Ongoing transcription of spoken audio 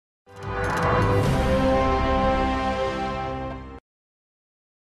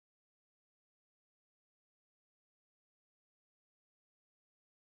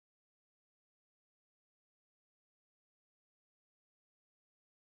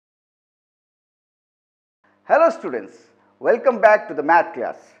Hello students, welcome back to the math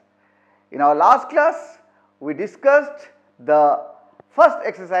class. In our last class, we discussed the first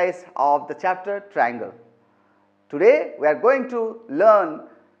exercise of the chapter triangle. Today, we are going to learn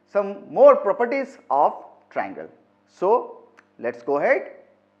some more properties of triangle. So, let's go ahead.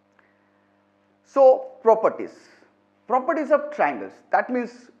 So, properties of triangles, that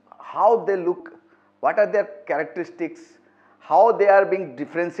means how they look, what are their characteristics, how they are being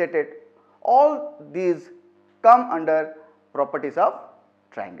differentiated, all these come under properties of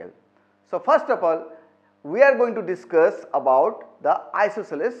triangle. So, first of all, we are going to discuss about the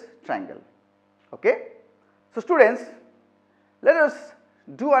isosceles triangle. Okay? So, students, let us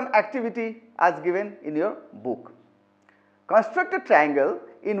do an activity as given in your book. Construct a triangle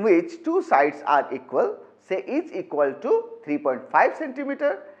in which two sides are equal, say each equal to 3.5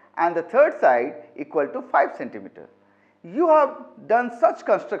 centimeter and the third side equal to 5 centimeter. You have done such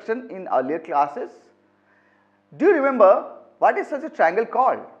construction in earlier classes. Do you remember what is such a triangle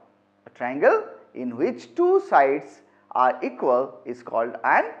called? A triangle in which two sides are equal is called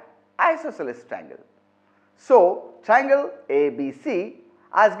an isosceles triangle. So, triangle ABC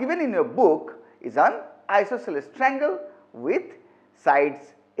as given in your book is an isosceles triangle with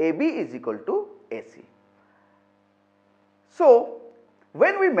sides AB is equal to AC. So,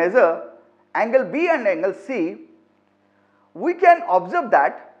 when we measure angle B and angle C, we can observe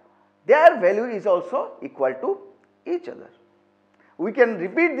that their value is also equal to each other. We can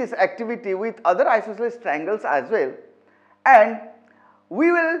repeat this activity with other isosceles triangles as well, and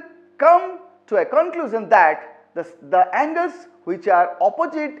we will come to a conclusion that the angles which are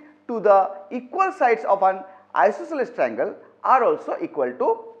opposite to the equal sides of an isosceles triangle are also equal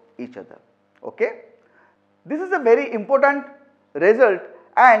to each other. Okay? This is a very important result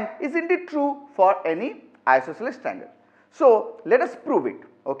and is indeed true for any isosceles triangle. So, let us prove it.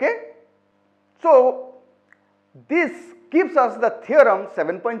 Okay? So, this gives us the theorem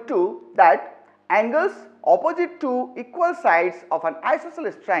 7.2 that angles opposite to equal sides of an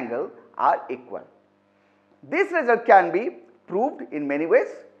isosceles triangle are equal. This result can be proved in many ways.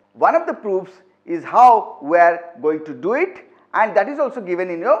 One of the proofs is how we are going to do it, and that is also given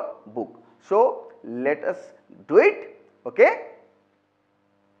in your book. So, let us do it. Okay?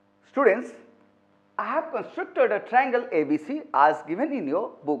 Students, I have constructed a triangle ABC as given in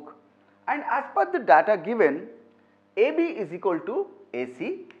your book, and as per the data given, AB is equal to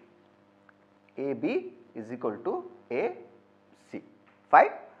AC, AB is equal to AC.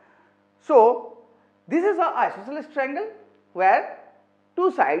 Fine. So, this is an isosceles triangle where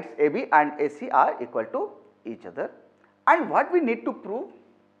two sides AB and AC are equal to each other, and what we need to prove?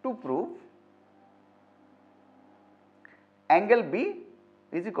 To prove angle B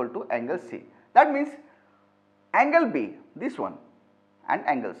is equal to angle C. That means angle B, this one, and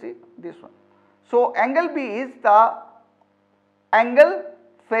angle C, this one. So, angle B is the angle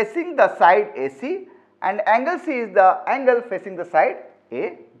facing the side AC and angle C is the angle facing the side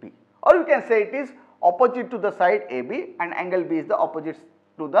AB, or you can say it is opposite to the side AB and angle B is the opposite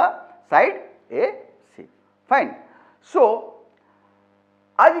to the side AC. Fine. So,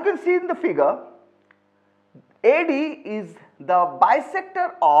 as you can see in the figure, AD is the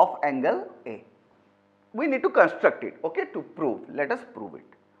bisector of angle A. We need to construct it, okay, to prove. Let us prove it.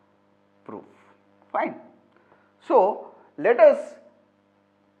 Prove. Fine. So, let us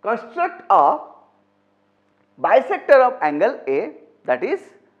construct a bisector of angle A, that is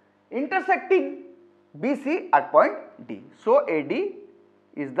intersecting BC at point D. So, AD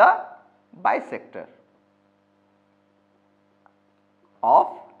is the bisector of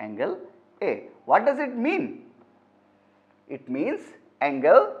angle A. What does it mean? It means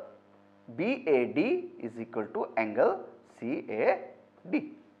angle BAD is equal to angle CAD.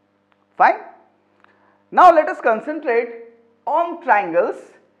 Fine. Now, let us concentrate on triangles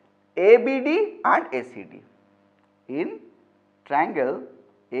ABD and ACD. In triangle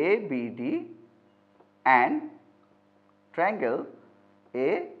ABD and triangle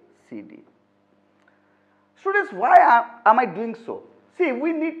ACD. Students, why am I doing so? See,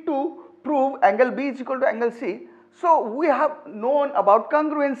 we need to prove angle B is equal to angle C. So, we have known about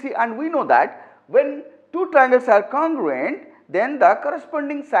congruency, and we know that when two triangles are congruent, then the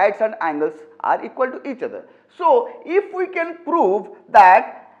corresponding sides and angles are equal to each other. So, if we can prove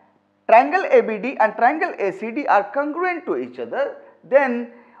that triangle ABD and triangle ACD are congruent to each other,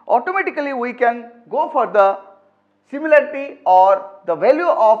 then automatically we can go for the similarity, or the value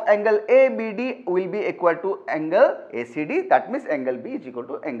of angle ABD will be equal to angle ACD, that means angle B is equal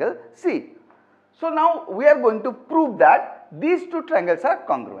to angle C. So, now we are going to prove that these two triangles are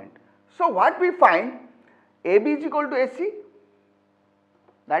congruent. So, what we find? AB is equal to AC,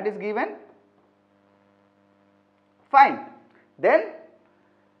 that is given, Fine. Then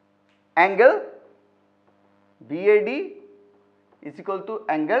angle BAD is equal to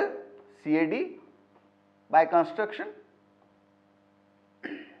angle CAD by construction.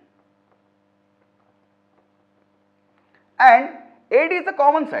 And AD is the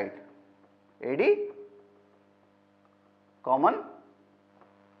common side. AD common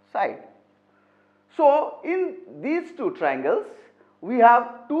side. So in these two triangles we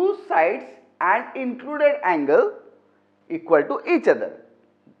have two sides and included angle equal to each other.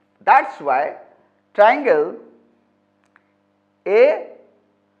 That's why triangle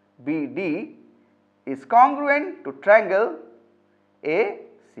ABD is congruent to triangle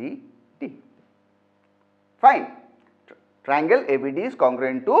ACD. Fine. Triangle ABD is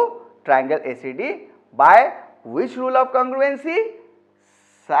congruent to triangle ACD by which rule of congruency?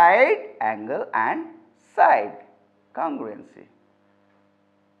 Side angle and side congruency.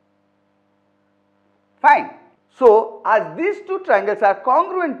 Fine. So, as these two triangles are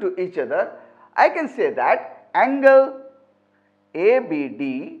congruent to each other, I can say that angle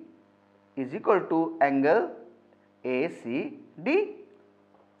ABD is equal to angle ACD,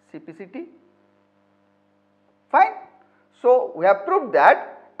 CPCT. Fine. So, we have proved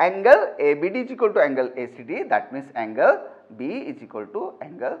that angle ABD is equal to angle ACD, that means angle B is equal to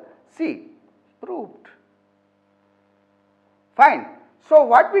angle C. Proved. Fine. So,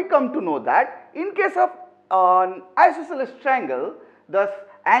 what we come to know that in case of an isosceles triangle, the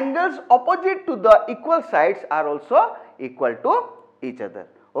angles opposite to the equal sides are also equal to each other.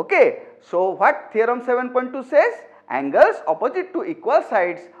 Okay. So, what theorem 7.2 says? Angles opposite to equal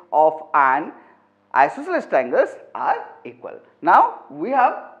sides of an isosceles triangles are equal. Now, we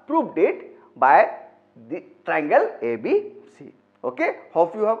have proved it by the triangle ABC. Okay.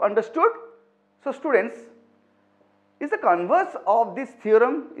 Hope you have understood. So, students, is the converse of this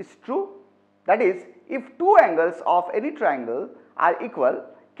theorem is true? That is, if two angles of any triangle are equal,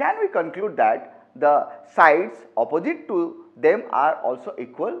 can we conclude that the sides opposite to them are also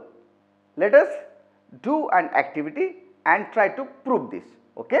equal? Let us do an activity and try to prove this.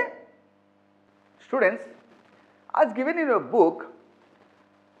 Okay? Students, as given in your book,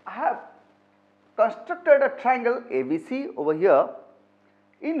 I have constructed a triangle ABC over here,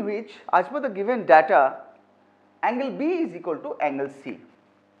 in which as per the given data, angle B is equal to angle C.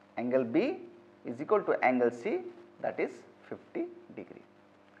 Angle B is equal to angle C, that is 50 degree.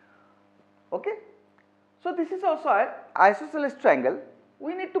 Okay. So, this is also an isosceles triangle.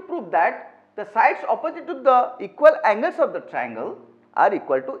 We need to prove that the sides opposite to the equal angles of the triangle are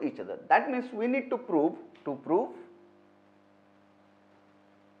equal to each other. That means we need to prove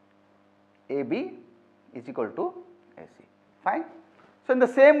AB is equal to AC. Fine. So, in the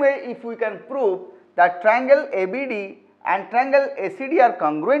same way, if we can prove that triangle ABD and triangle ACD are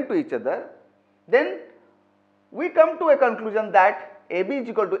congruent to each other, then we come to a conclusion that AB is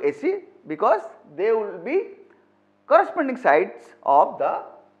equal to AC, because they will be corresponding sides of the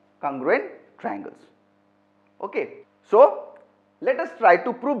congruent triangles. Okay. So, let us try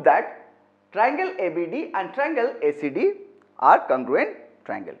to prove that triangle ABD and triangle ACD are congruent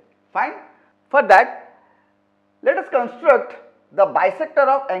triangle. Fine. For that, let us construct the bisector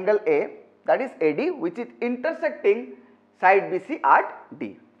of angle A, that is AD, which is intersecting side BC at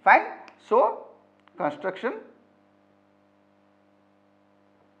D. Fine. So, construction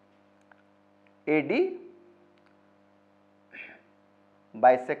AD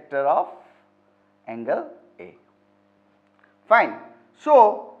bisector of angle A. Fine.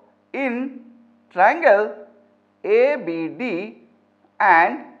 So, in triangle ABD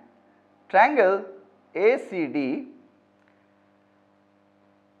and triangle ACD,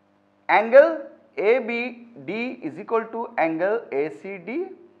 angle ABD is equal to angle ACD,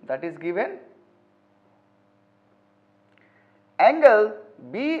 that is given. Angle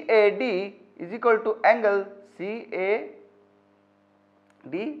BAD is equal to angle CAD,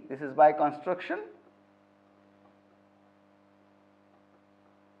 this is by construction.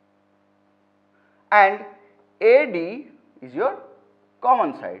 And AD is your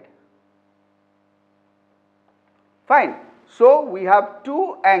common side. Fine. So, we have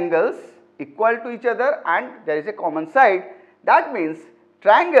two angles equal to each other and there is a common side. That means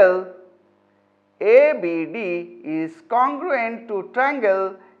triangle ABD is congruent to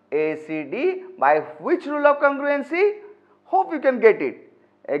triangle ACD by which rule of congruency? Hope you can get it.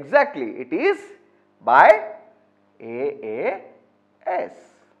 Exactly, it is by AAS.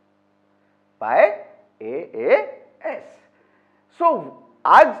 By AAS. So,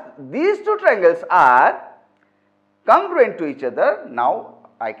 as these two triangles are congruent to each other, now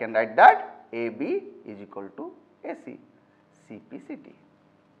I can write that AB is equal to AC, CPCT.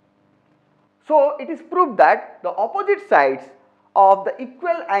 So it is proved that the opposite sides of the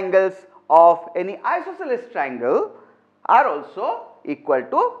equal angles of any isosceles triangle are also equal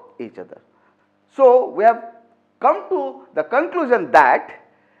to each other. So we have come to the conclusion that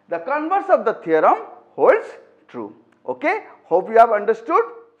the converse of the theorem holds true. Okay, hope you have understood.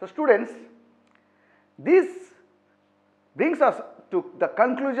 So students, this brings us to the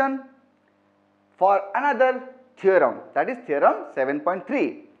conclusion for another theorem, that is theorem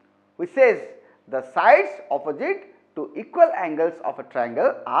 7.3, which says the sides opposite to equal angles of a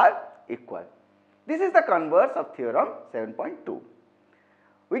triangle are equal. This is the converse of theorem 7.2.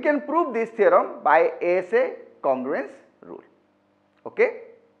 We can prove this theorem by ASA congruence rule, okay,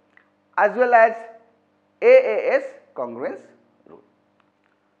 as well as AAS congruence rule.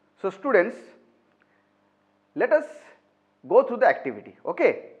 So students, let us go through the activity.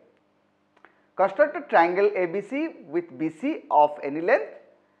 Okay, construct a triangle ABC with BC of any length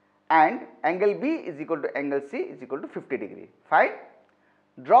and angle B is equal to angle C is equal to 50 degree. Fine.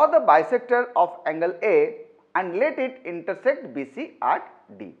 Draw the bisector of angle A and let it intersect BC at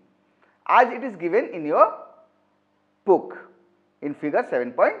D as it is given in your book in figure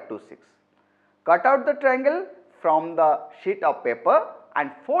 7.26. Cut out the triangle from the sheet of paper and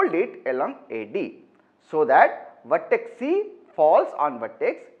fold it along AD so that vertex C falls on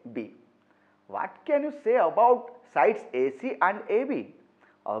vertex B. What can you say about sides AC and AB?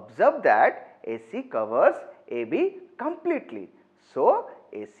 Observe that AC covers AB completely. So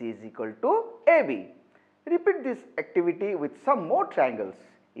AC is equal to AB. Repeat this activity with some more triangles.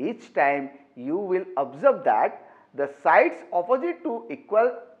 Each time you will observe that the sides opposite to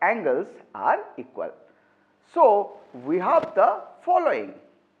equal angles are equal. So we have the following,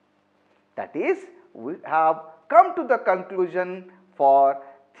 that is, we have come to the conclusion for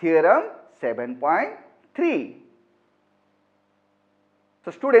theorem 7.3. So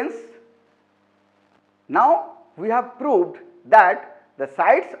students, now we have proved that the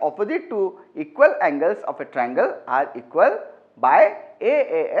sides opposite to equal angles of a triangle are equal by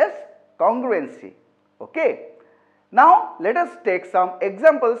AAS congruency. Okay. Now let us take some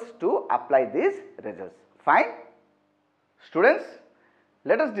examples to apply these results. Fine. Students,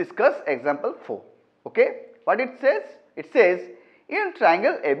 let us discuss example 4. Okay. What it says? It says in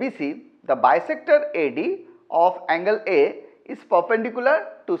triangle ABC, the bisector AD of angle A is perpendicular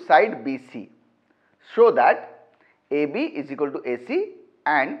to side BC. Show that AB is equal to AC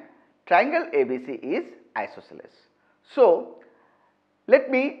and triangle ABC is isosceles. So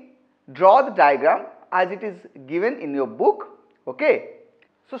let me draw the diagram as it is given in your book. Okay.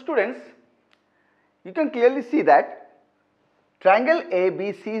 So students, you can clearly see that triangle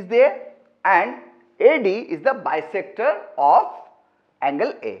ABC is there and AD is the bisector of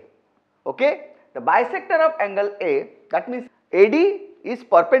angle A. Okay. The bisector of angle A, that means AD is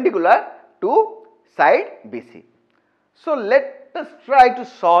perpendicular to side BC. So let us try to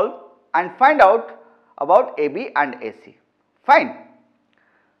solve and find out about AB and AC. Fine.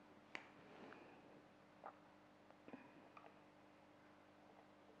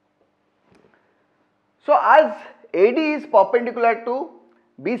 So as AD is perpendicular to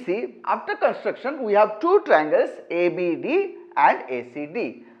BC, after construction we have two triangles ABD and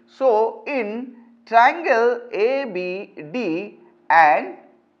ACD. So in triangle ABD and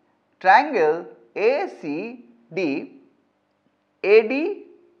triangle ACD, AD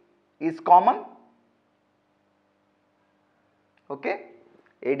is common. Okay,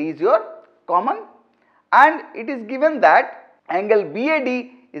 AD is your common, and it is given that angle BAD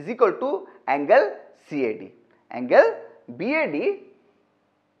is equal to angle CAD. Angle BAD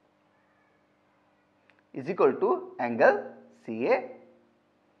is equal to angle CAD.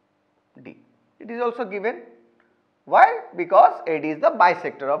 It is also given. Why? Because AD is the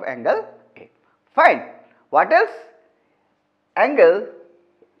bisector of angle A. Fine. What else? Angle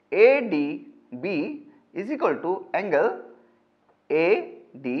ADB is equal to angle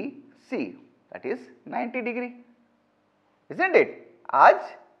ADC, that is 90 degree, isn't it? As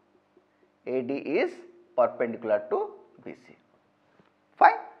AD is perpendicular to BC.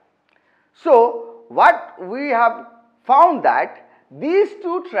 Fine. So what we have found that these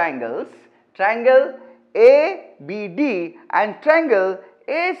two triangles, triangle ABD and triangle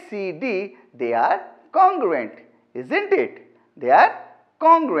ACD, they are congruent, isn't it? They are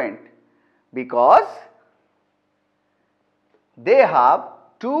congruent because they have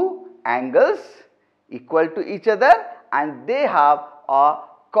two angles equal to each other and they have a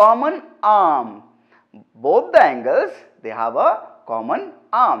common arm. Both the angles, they have a common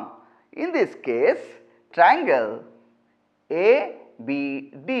arm. In this case, triangle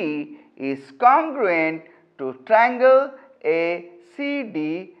ABD is congruent to triangle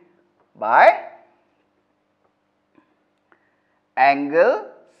ACD by angle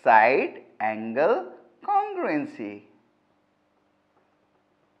side angle congruency.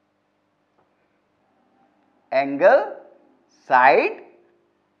 Angle side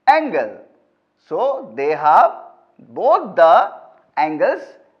angle. So they have both the angles,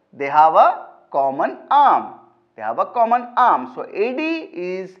 they have a common arm. They have a common arm. So AD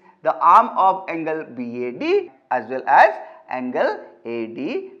is the arm of angle BAD as well as angle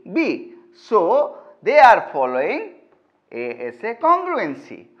ADB. So they are following ASA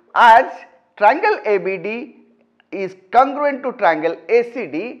congruency. As triangle ABD is congruent to triangle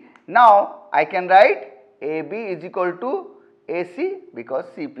ACD, now I can write AB is equal to AC because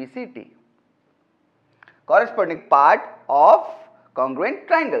CPCT. Corresponding part of congruent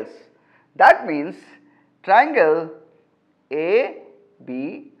triangles. That means triangle ABC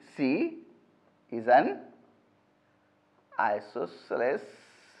is an isosceles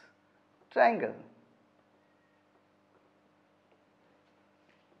triangle.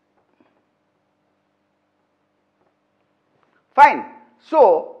 Fine.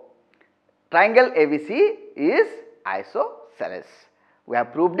 So, triangle ABC is isosceles. We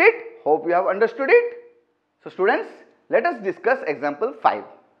have proved it. Hope you have understood it. So, students, let us discuss example 5.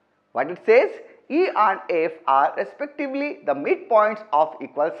 What it says? E and F are respectively the midpoints of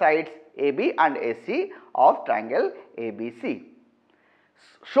equal sides AB and AC of triangle ABC.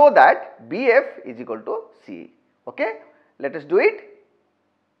 Show that BF is equal to CE. Okay, let us do it.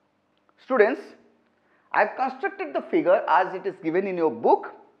 Students, I have constructed the figure as it is given in your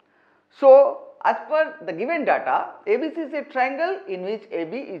book. So, as per the given data, ABC is a triangle in which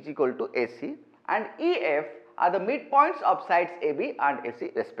AB is equal to AC and EF are the midpoints of sides AB and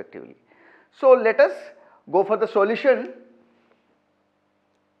AC respectively. So, let us go for the solution.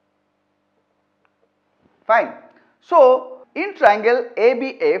 Fine. So, in triangle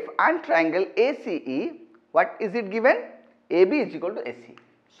ABF and triangle ACE, what is it given? AB is equal to AC.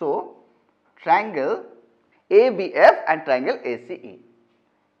 So, triangle ABF and triangle ACE.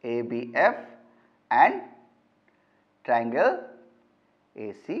 ABF and triangle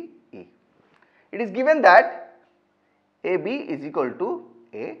ACE. It is given that AB is equal to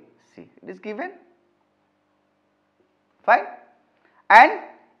AC. It is given. Fine. And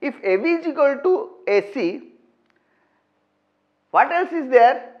if AB is equal to AC, what else is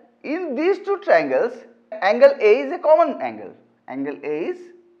there? In these two triangles, angle A is a common angle. Angle A is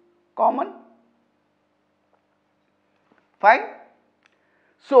common. Fine.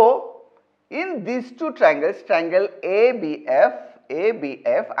 So, in these two triangles, triangle ABF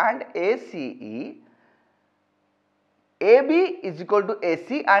and ACE, AB is equal to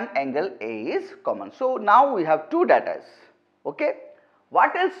AC and angle A is common. So, now we have two datas. Okay.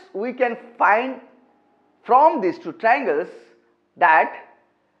 What else we can find from these two triangles? That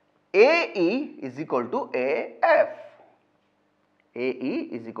AE is equal to AF. AE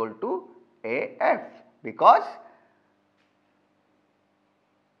is equal to AF because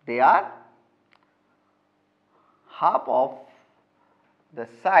they are half of the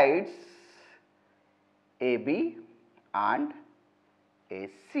sides AB and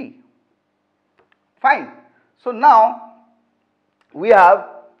AC. Fine. So, now we have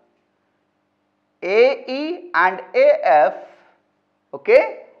AE and AF.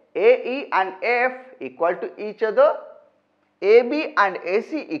 Okay, AE and AF equal to each other, AB and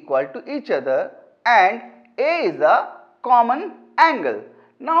AC equal to each other, and A is a common angle.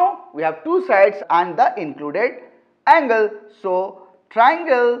 Now we have two sides and the included angle. So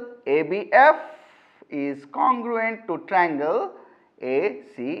triangle ABF is congruent to triangle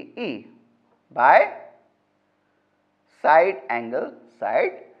ACE by side angle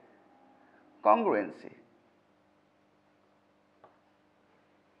side congruency.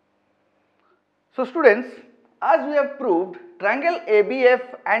 So students, as we have proved, triangle ABF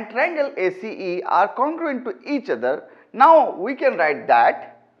and triangle ACE are congruent to each other. Now we can write that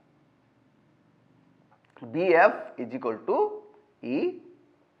BF is equal to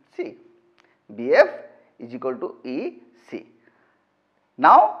EC. BF is equal to EC.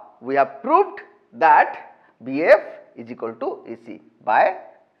 Now we have proved that BF is equal to EC by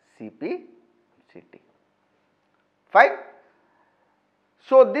CPCT. Fine.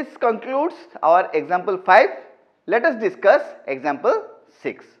 So this concludes our example 5. Let us discuss example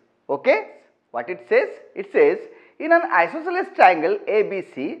 6. Okay. What it says? It says in an isosceles triangle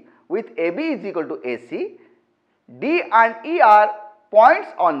ABC with AB is equal to AC, D and E are points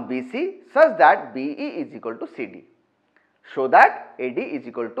on BC such that BE is equal to CD. Show that AD is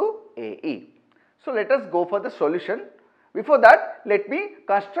equal to AE. So let us go for the solution. Before that, let me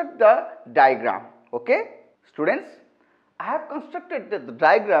construct the diagram. Okay. Students, I have constructed the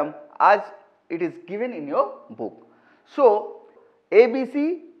diagram as it is given in your book. So,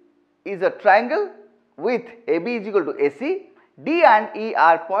 ABC is a triangle with AB is equal to AC, D and E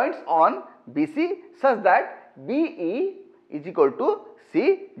are points on BC such that BE is equal to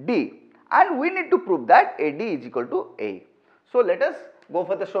CD, and we need to prove that AD is equal to A. So, let us go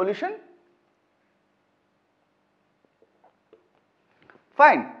for the solution.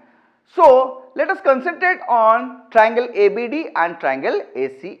 Fine. So, let us concentrate on triangle ABD and triangle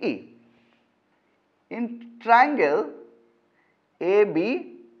ACE. In triangle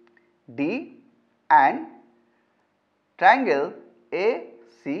ABD and triangle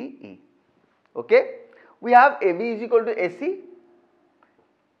ACE, okay, we have AB is equal to AC,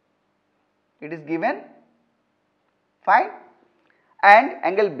 it is given, fine, and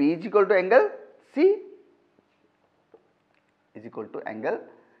angle B is equal to angle C is equal to angle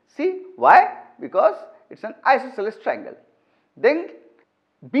C. Why? Because it is an isosceles triangle. Then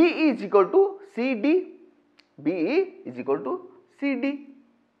BE is equal to CD, BE is equal to CD,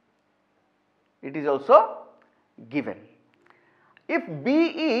 it is also given. If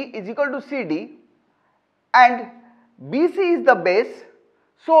BE is equal to CD and BC is the base,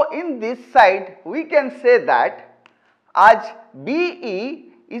 so in this side we can say that as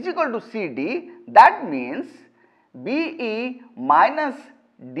BE is equal to CD, that means BE minus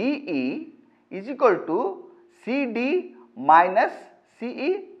DE is equal to CD minus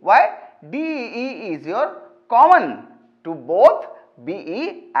CE. Why? DE is your common to both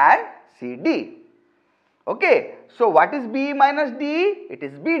BE and CD. Okay. So, what is BE minus DE? It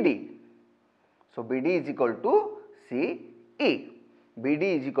is BD. So, BD is equal to CE.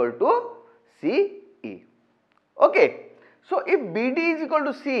 BD is equal to CE. Okay. So, if BD is equal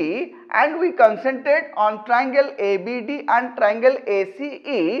to CE and we concentrate on triangle ABD and triangle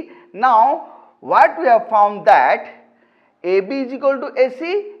ACE, now what we have found that AB is equal to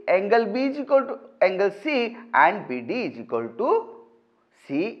AC, angle B is equal to angle C and BD is equal to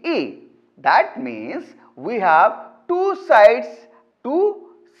CE. That means we have two sides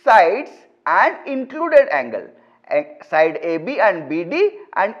and included angle, side AB and BD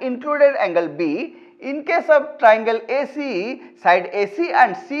and included angle B. In case of triangle ACE, side AC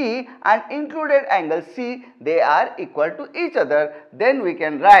and C and included angle C, they are equal to each other. Then we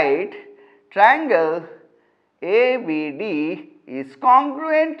can write triangle ABD is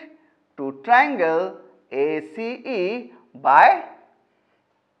congruent to triangle ACE by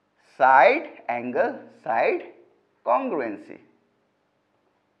side angle side congruency.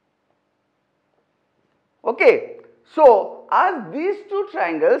 Okay. So, as these two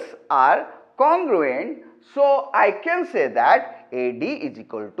triangles are congruent, so I can say that AD is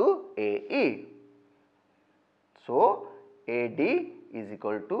equal to AE. So, AD is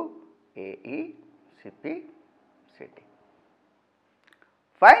equal to AE, CP, CT.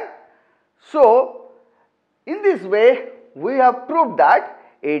 Fine. So, in this way we have proved that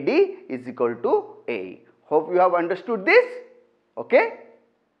AD is equal to AE. Hope you have understood this. Okay.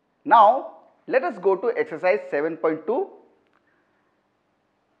 Now, let us go to exercise 7.2.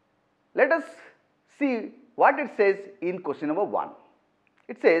 Let us see what it says in question number 1.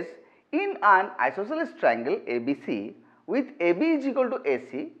 It says, in an isosceles triangle ABC with AB is equal to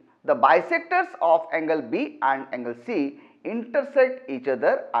AC, the bisectors of angle B and angle C intersect each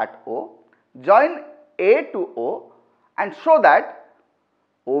other at O. Join A to O and show that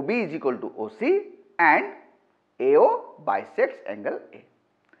OB is equal to OC and AO bisects angle A.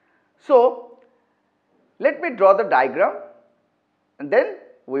 So, let me draw the diagram and then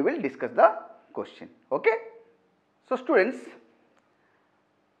we will discuss the question. Okay. So, students,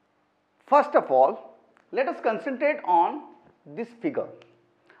 first of all, let us concentrate on this figure.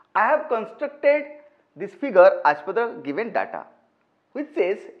 I have constructed this figure as per the given data, which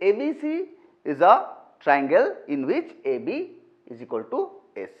says ABC is a triangle in which AB is equal to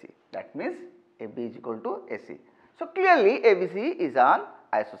AC. That means AB is equal to AC. So, clearly ABC is an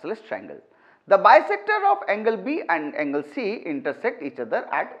isosceles triangle. The bisector of angle B and angle C intersect each other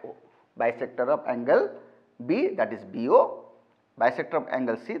at O. Bisector of angle B, that is BO, bisector of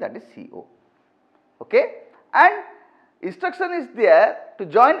angle C, that is CO. Okay. And instruction is there to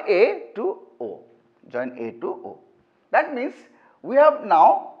join A to O, join A to O. That means we have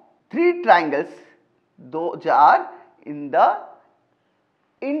now three triangles, those are in the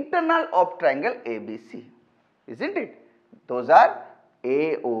internal of triangle ABC, isn't it? Those are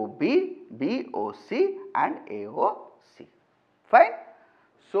AOB, BOC and AOC. Fine.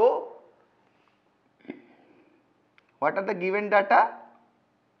 So, what are the given data?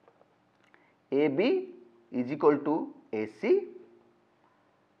 AB is equal to AC,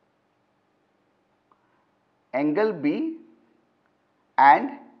 angle B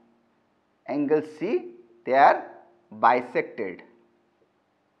and angle C, they are bisected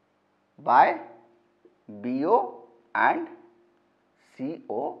by BO and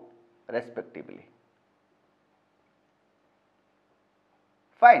CO respectively.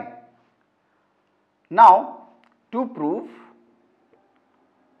 Fine. Now, to prove,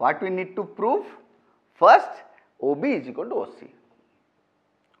 what we need to prove? First, OB is equal to OC.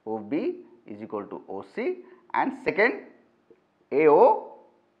 OB is equal to OC, and second, AO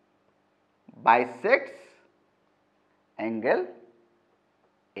bisects angle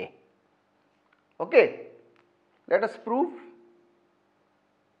A. Okay, let us prove.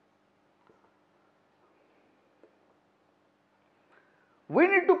 We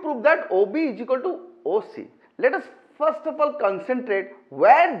need to prove that OB is equal to OC. Let us first of all concentrate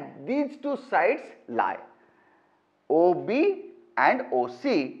where these two sides lie. OB and OC,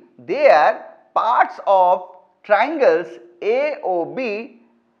 they are parts of triangles AOB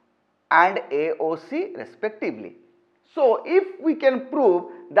and AOC respectively. So, if we can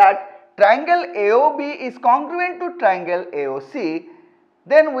prove that triangle AOB is congruent to triangle AOC,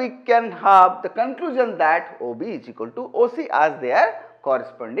 then we can have the conclusion that OB is equal to OC as their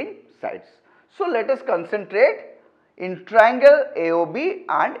corresponding sides. So, let us concentrate in triangle AOB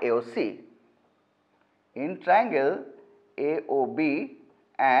and AOC. In triangle AOB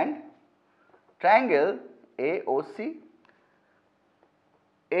and triangle AOC,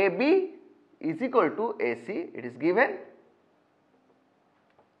 AB is equal to AC, it is given.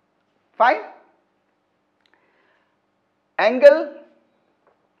 Fine. Angle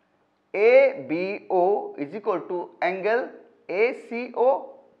ABO is equal to angle ACO.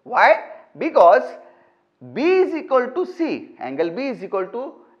 Why? Because B is equal to C, angle B is equal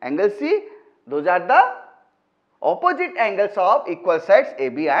to angle C, those are the opposite angles of equal sides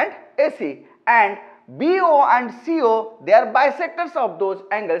AB and AC, and BO and CO, they are bisectors of those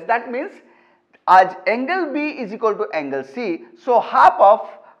angles. That means as angle B is equal to angle C, so half of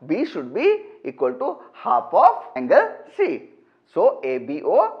B should be equal to half of angle C. So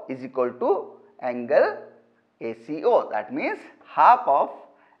ABO is equal to angle ACO, that means half of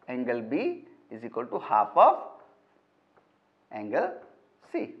angle B is equal to half of angle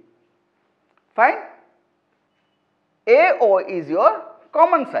C. Fine. AO is your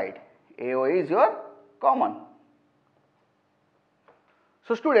common side. AO is your common.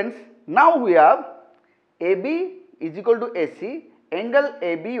 So students, now we have AB is equal to AC, angle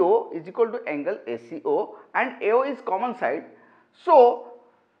ABO is equal to angle ACO, and AO is common side. So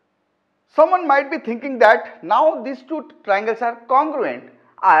someone might be thinking that now these two triangles are congruent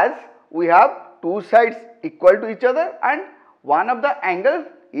as we have two sides equal to each other and one of the angles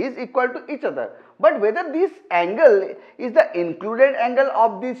is equal to each other. But whether this angle is the included angle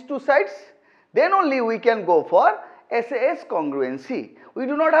of these two sides, then only we can go for SAS congruency. We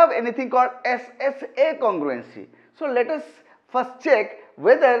do not have anything called SSA congruency. So let us first check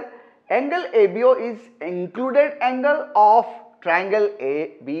whether angle ABO is included angle of triangle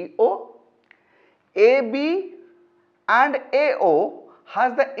ABO. AB and AO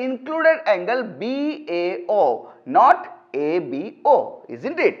has the included angle BAO, not ABO,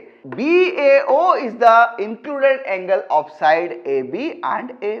 isn't it? BAO is the included angle of side AB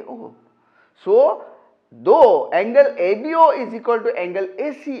and AO. So, though angle ABO is equal to angle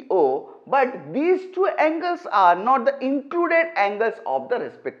ACO, but these two angles are not the included angles of the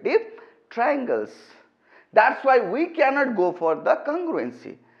respective triangles. That's why we cannot go for the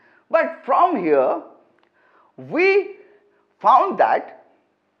congruency. But from here, we found that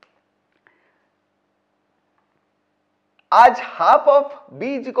as half of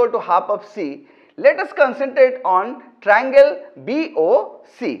B is equal to half of C, let us concentrate on triangle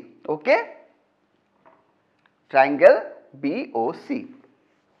BOC, okay? Triangle BOC.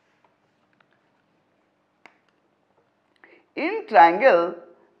 In triangle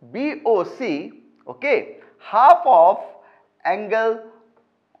BOC, okay, half of angle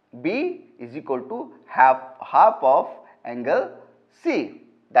B is equal to half of angle C,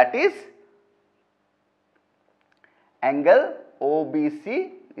 that is angle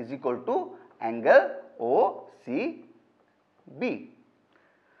OBC is equal to angle OCB.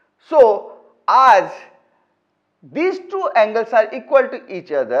 So, as these two angles are equal to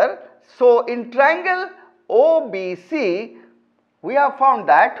each other, so in triangle OBC, we have found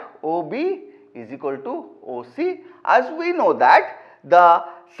that OB is equal to OC, as we know that the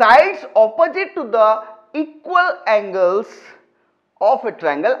sides opposite to the equal angles of a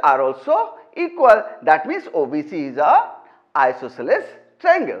triangle are also equal. That means OBC is a isosceles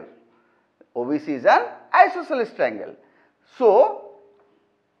triangle. OBC is an isosceles triangle. So,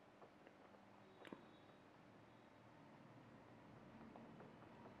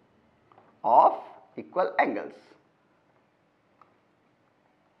 of equal angles.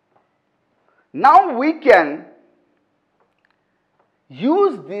 Now we can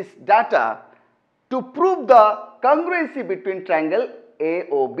use this data to prove the congruency between triangle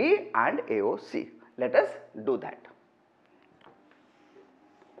AOB and AOC. Let us do that.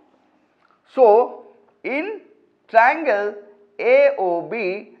 So, in triangle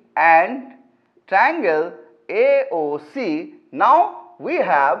AOB and triangle AOC, now we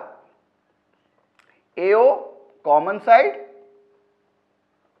have AO common side,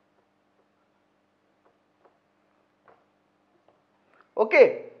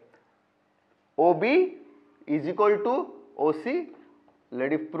 okay, OB is equal to OC,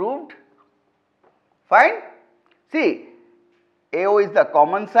 let it proved, fine. See, AO is the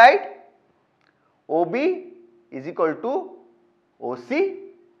common side, OB is equal to OC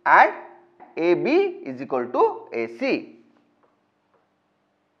and AB is equal to AC.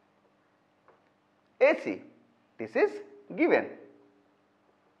 AC, this is given.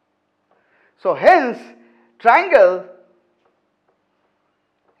 So hence triangle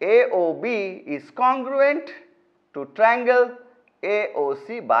AOB is congruent to triangle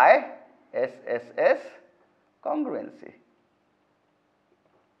AOC by SSS congruency.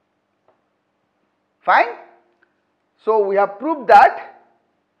 Fine. So we have proved that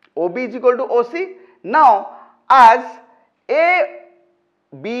OB is equal to OC. Now as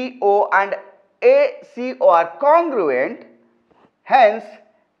ABO and ACO are congruent, hence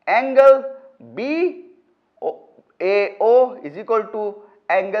angle BAO is equal to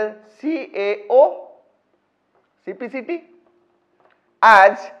angle CAO, CPCT.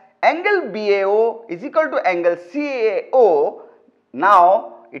 As angle BAO is equal to angle CAO,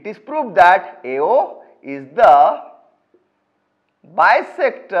 now it is proved that AO is the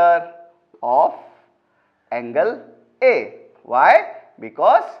bisector of angle A. Why?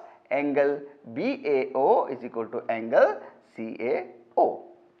 Because angle BAO is equal to angle CAO.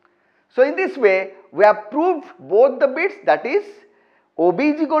 So in this way we have proved both the bits, that is OB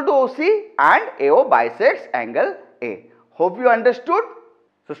is equal to OC and AO bisects angle A. Hope you understood.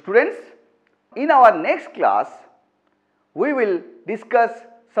 So students, in our next class we will discuss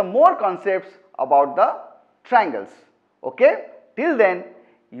some more concepts about the triangles. Okay? Till then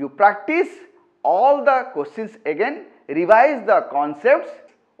you practice all the questions again, revise the concepts.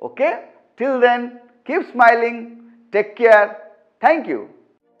 Okay? Till then keep smiling, take care, thank you.